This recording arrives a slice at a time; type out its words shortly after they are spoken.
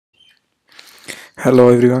Hello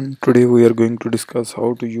everyone, today we are going to discuss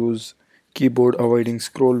how to use keyboard avoiding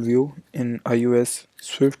scroll view in iOS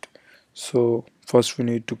Swift. So first we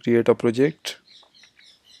need to create a project,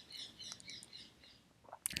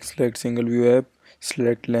 select single view app,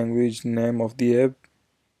 select language name of the app,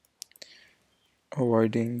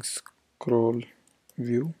 avoiding scroll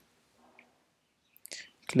view,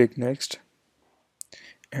 click next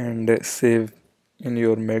and save in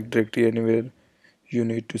your Mac directory anywhere you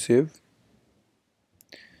need to save,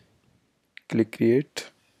 click create.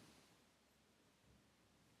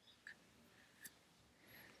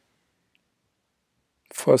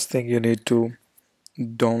 First thing you need to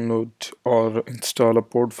download or install a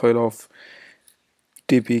port file of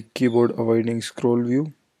TpKeyboard Avoiding scroll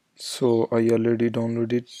view. So I already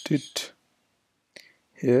downloaded it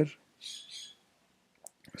here.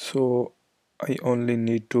 So I only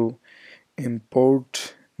need to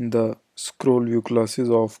import the scroll view classes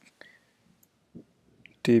of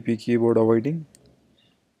TpKeyboard Avoiding.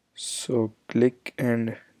 So click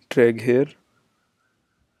and drag here,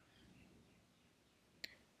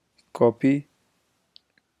 copy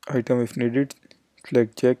item if needed,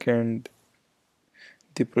 select check and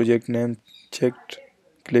the project name checked,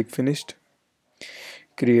 click finished.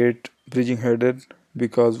 Create bridging header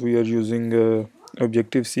because we are using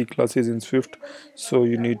Objective-C classes in Swift, so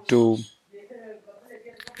you need to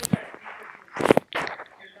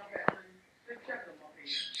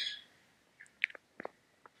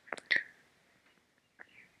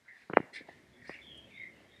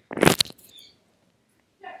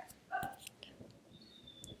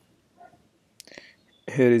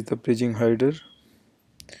here is the bridging header,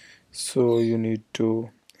 so you need to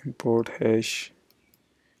import hash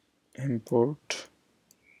import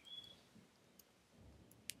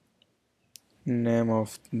name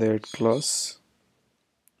of that class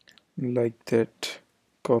like that,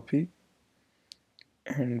 copy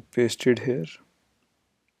and paste it here.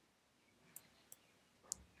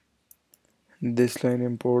 This line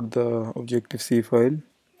import the Objective-C file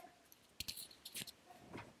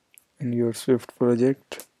in your Swift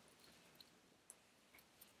project.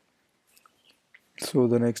 So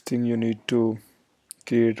the next thing you need to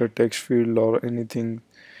create a text field or anything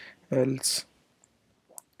else.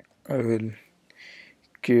 I will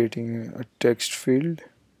creating a text field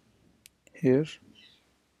here,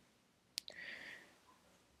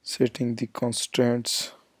 setting the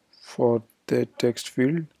constraints for that text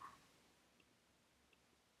field.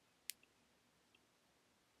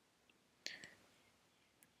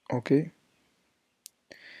 Okay,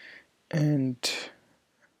 and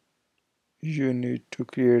you need to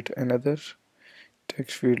create another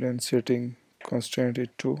text field and setting constraint it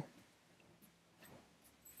to.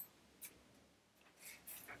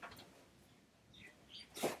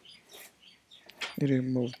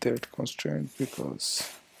 Remove that constraint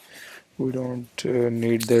because we don't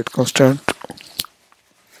need that constraint.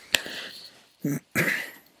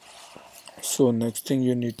 So next thing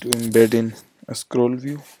you need to embed in a scroll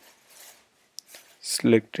view.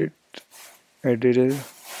 Select it, editor,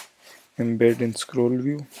 embed in scroll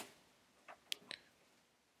view.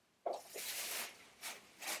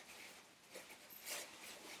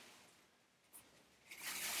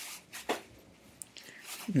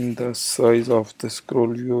 The size of the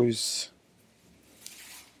scroll view is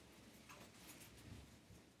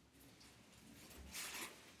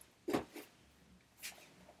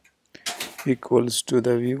equals to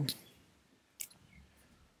the view.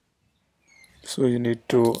 So you need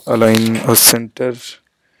to align a center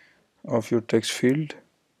of your text field.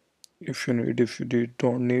 If you need, if you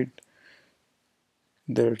don't need,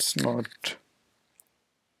 that's not.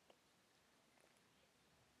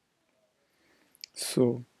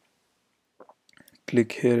 So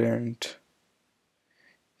click here and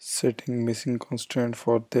setting missing constraint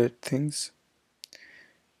for that things.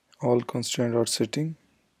 All constraint are setting.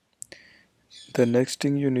 The next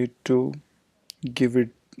thing you need to give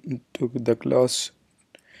it to the class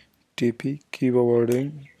TpKeyboard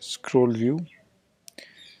Avoiding scroll view.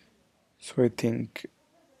 So I think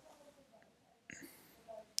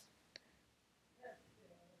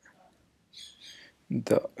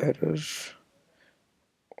the error,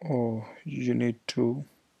 oh, you need to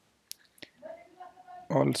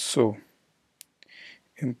also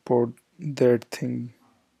import that thing,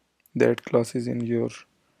 that class is in your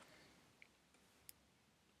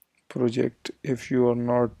project if you are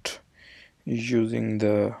not using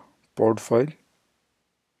the pod file.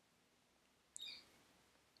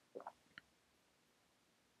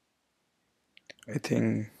 I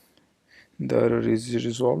think the error is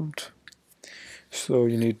resolved, so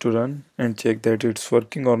you need to run and check that it's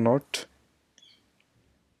working or not.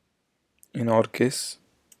 in our case.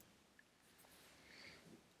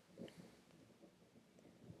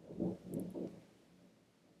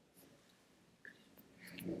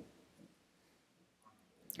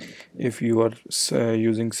 If you are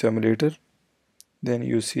using simulator, then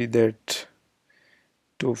you see that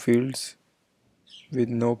two fields with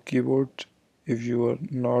no keyboard. If you are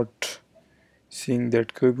not seeing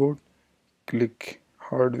that keyboard, click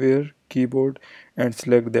hardware keyboard and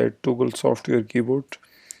select that toggle software keyboard.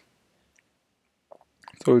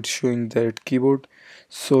 So it's showing that keyboard,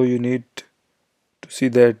 so you need to see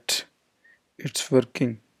that it's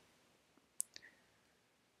working.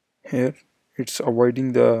 Here it's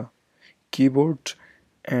avoiding the keyboard,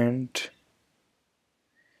 and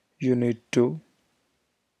you need to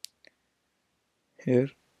here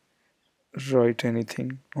write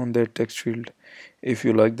anything on that text field. If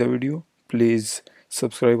you like the video, please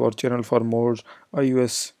subscribe our channel for more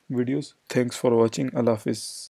iOS videos. Thanks for watching. Allah Hafiz.